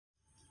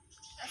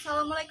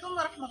Assalamualaikum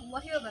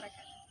warahmatullahi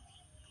wabarakatuh.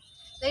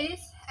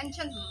 Ladies and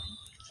gentlemen,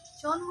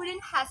 John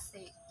Wooden has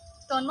said,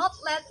 "Do not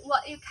let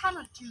what you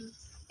cannot do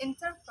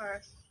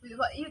interfere with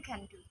what you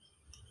can do."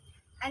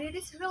 And it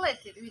is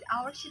related with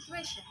our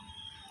situation.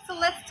 So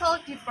let's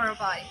talk deeper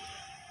about it.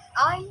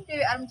 I'm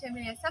Dewi Arum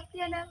Jamilia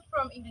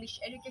from English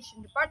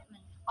Education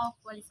Department of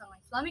Walisongo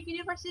Islamic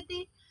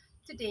University.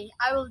 Today,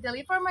 I will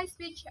deliver my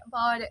speech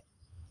about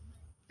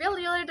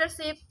building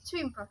leadership to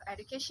improve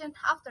education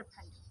after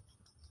pandemic.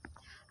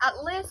 At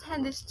least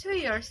in these 2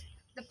 years,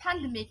 the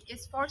pandemic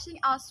is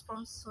forcing us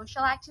from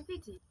social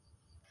activity.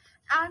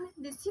 And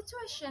this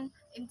situation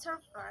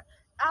interferes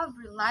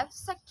every life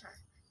sector,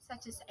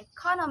 such as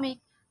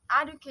economic,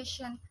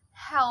 education,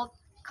 health,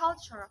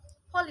 culture,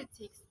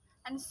 politics,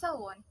 and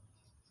so on.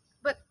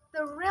 But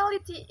the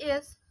reality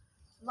is,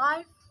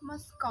 life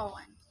must go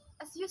on,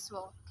 as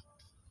usual.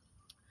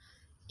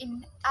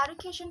 In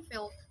education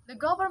field, the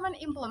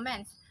government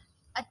implements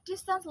a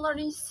distance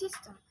learning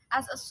system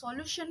as a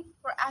solution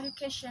for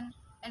education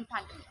and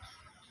pandemic.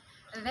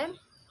 Then,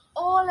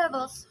 all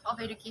levels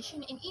of education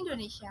in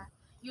Indonesia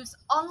use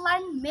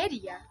online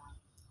media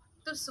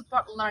to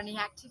support learning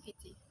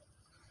activity.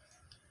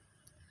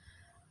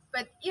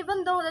 But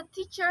even though the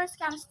teachers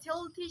can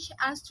still teach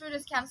and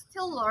students can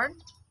still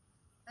learn,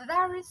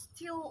 there is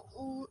still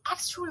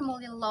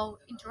extremely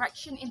low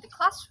interaction in the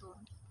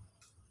classroom.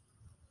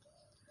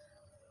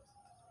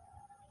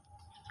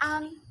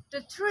 And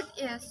the truth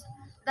is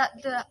that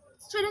the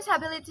students'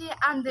 ability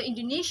and the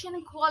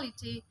Indonesian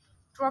quality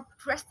dropped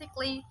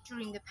drastically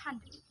during the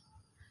pandemic.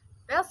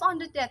 Based on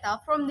the data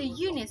from the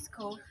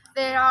UNESCO,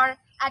 there are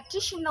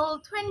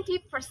additional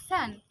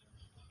 20%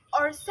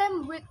 or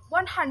same with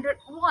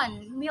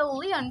 101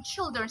 million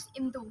children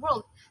in the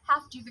world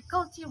have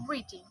difficulty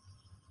reading.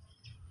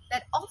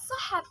 That also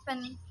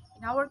happened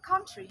in our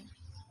country.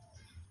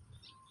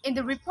 In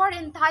the report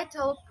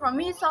entitled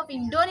Promise of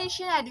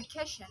Indonesian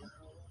Education,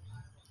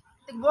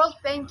 the World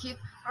Bank gives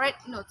red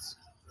notes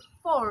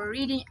for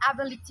reading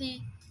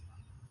ability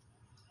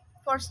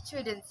for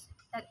students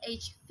at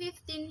age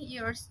 15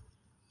 years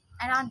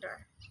and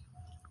under.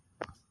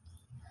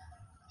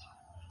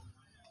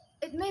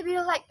 It may be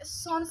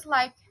sounds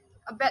like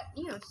a bad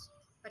news,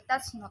 but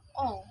that's not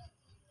all.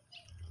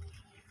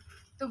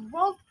 The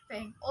World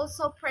Bank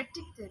also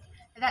predicted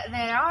that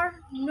there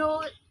are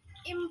no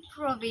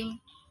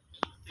improving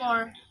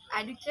for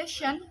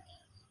education,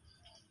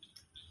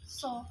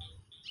 so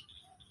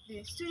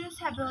the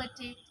students'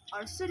 ability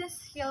or students'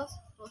 skills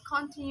will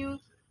continue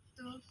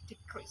to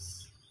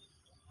decrease.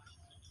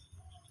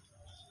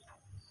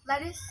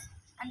 Ladies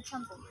and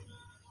gentlemen,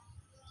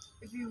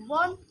 if you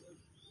want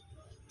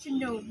to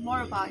know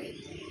more about it,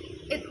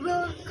 it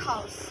will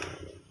cause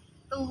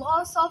the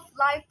loss of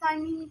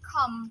lifetime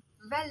income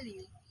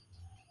value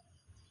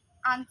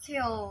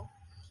until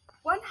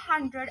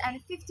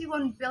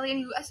 151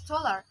 billion US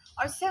dollar,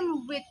 or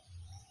same with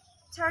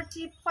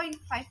 30.5%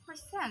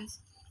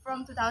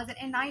 from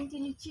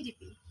 2019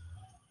 GDP.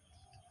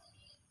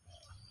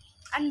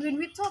 And when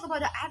we talk about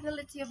the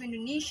ability of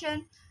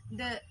Indonesian,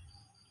 the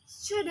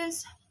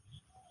students'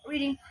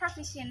 reading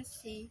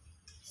proficiency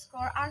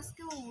score are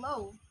still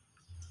low.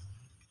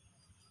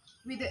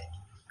 With the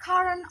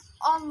current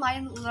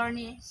online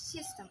learning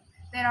system,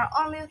 there are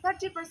only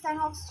 30%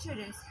 of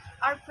students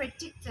are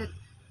predicted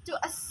to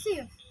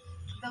achieve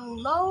the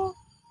low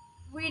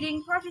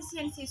reading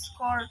proficiency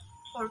score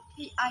for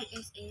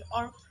PISA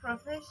or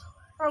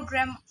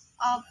Program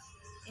of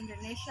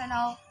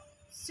International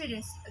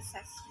Students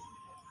Assessment.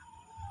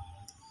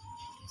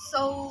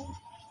 So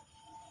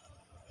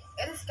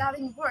it is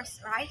getting worse,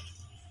 right?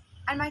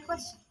 And my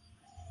question,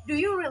 do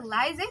you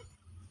realize it?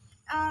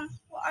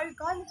 What are you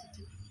going to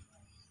do?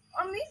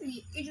 Or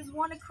maybe you just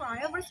want to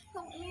cry over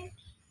something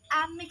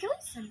and make a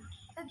listen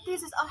that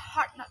this is a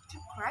hard nut to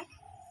crack.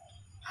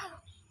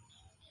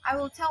 I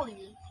will tell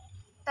you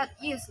that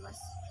useless.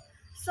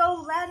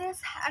 So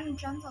ladies and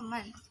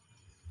gentlemen,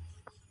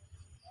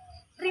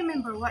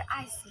 remember what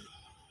I say.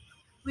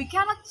 We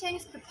cannot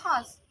change the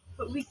past,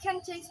 but we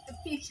can change the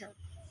future.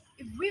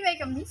 If we make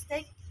a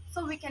mistake,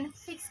 so we can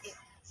fix it.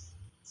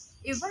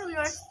 Even we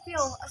are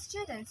still a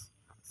student,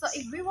 so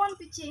if we want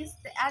to change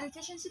the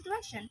education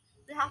situation,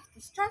 we have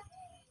to start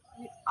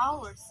with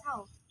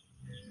ourselves.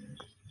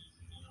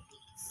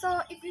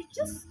 So if you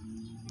just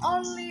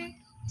only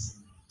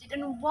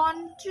didn't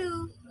want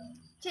to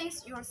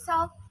change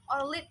yourself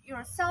or lead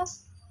yourself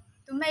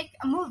to make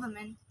a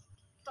movement,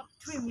 don't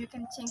dream you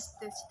can change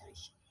the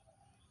situation.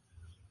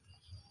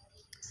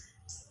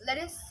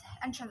 Ladies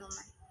and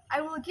gentlemen,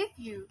 I will give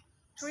you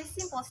 3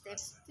 simple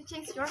steps to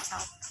change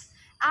yourself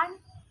and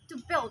to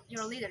build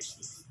your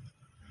leadership.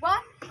 1,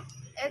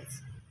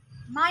 it's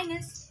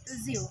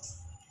 -0.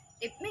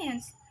 It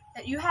means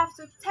that you have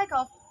to take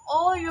off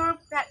all your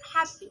bad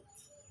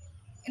habits.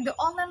 In the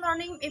online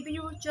learning, maybe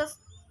you just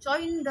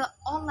join the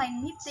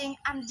online meeting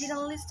and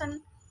didn't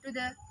listen to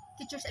the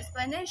teacher's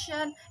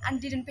explanation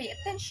and didn't pay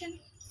attention.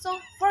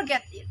 So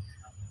forget it.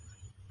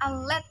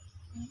 And let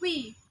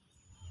we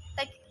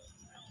take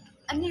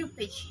a new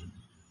page.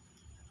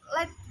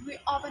 let we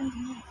open the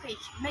new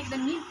page, make the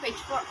new page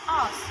for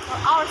us, for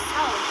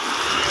ourselves.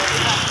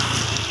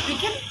 We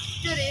can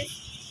do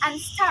this and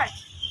start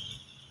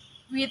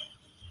with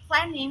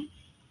planning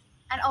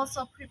and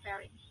also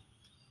preparing.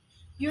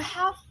 You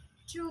have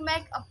to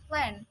make a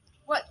plan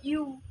what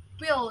you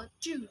will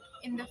do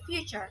in the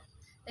future.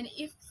 Then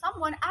if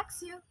someone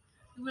asks you,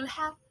 you will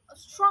have a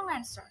strong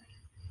answer.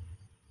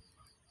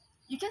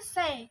 You can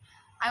say,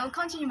 I will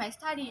continue my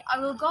study, I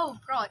will go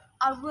abroad,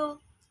 I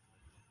will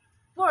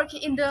work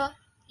in the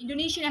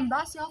Indonesian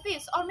embassy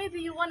office, or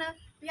maybe you want to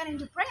be an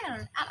entrepreneur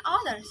and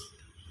others.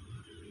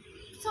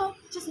 So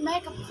just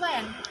make a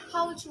plan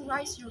how to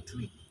rise your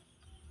dream.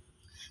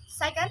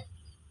 Second,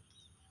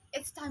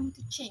 it's time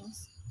to change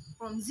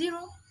from 0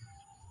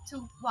 to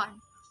 1.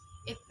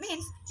 It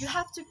means you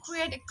have to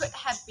create a good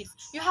habit.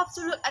 You have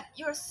to look at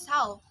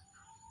yourself.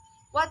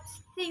 What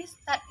things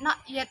that not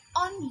yet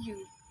on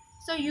you.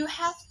 So you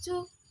have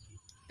to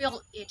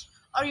build it,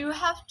 or you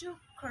have to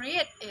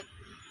create it.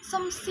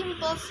 Some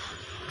simple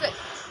good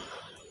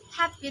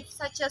habits,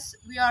 such as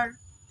we are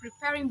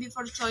preparing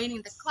before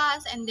joining the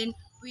class, and then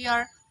we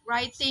are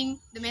writing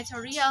the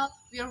material,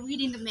 we are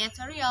reading the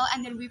material,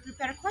 and then we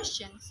prepare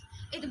questions.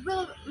 It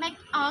will make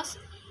us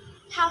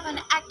have an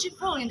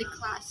active role in the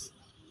class.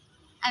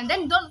 And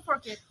then don't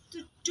forget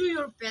to do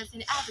your best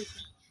in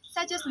everything,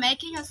 such as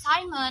making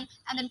assignment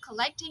and then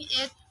collecting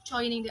it,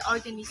 joining the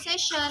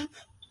organization,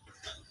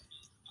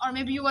 or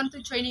maybe you want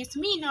to join a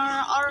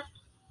seminar or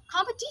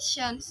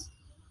competitions,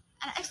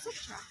 and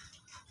etc.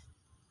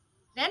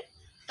 Then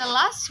the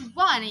last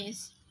one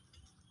is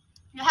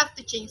you have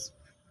to change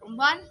from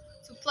 1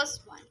 to +1.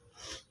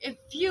 If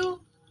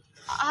you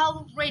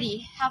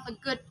already have a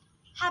good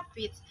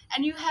habit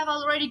and you have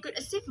already good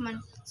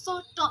achievement,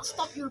 so don't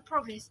stop your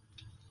progress.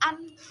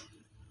 And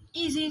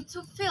easy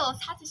to feel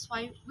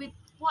satisfied with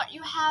what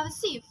you have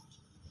achieved.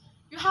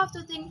 You have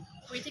to think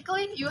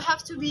critically, you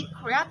have to be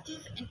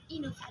creative and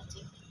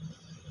innovative.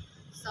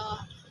 So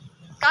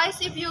guys,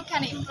 if you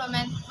can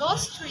implement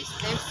those 3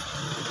 steps,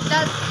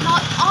 that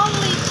not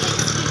only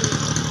change you,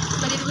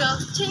 but it will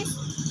change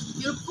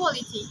your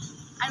quality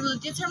and will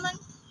determine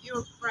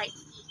your bright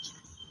future.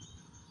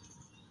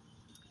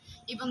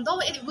 Even though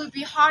it will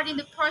be hard in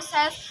the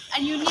process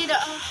and you need a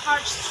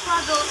hard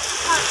struggle,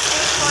 hard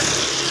effort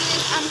to do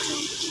it and to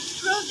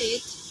improve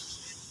it,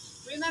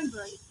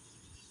 remember it.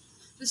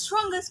 The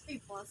strongest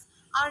people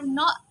are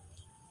not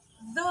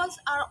those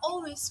are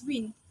always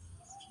win,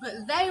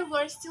 but they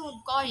were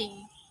still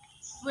going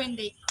when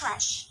they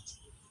crash.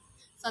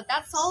 So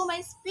that's all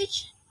my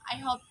speech. I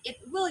hope it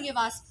will give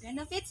us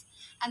benefits.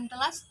 And the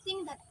last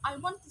thing that I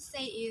want to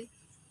say is,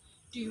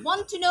 do you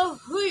want to know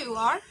who you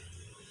are?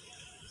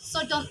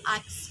 So don't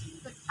ask,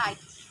 but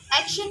act.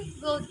 Action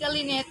will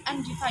delineate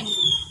and define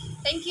you.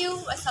 Thank you.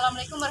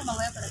 Wassalamualaikum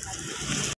warahmatullahi wabarakatuh.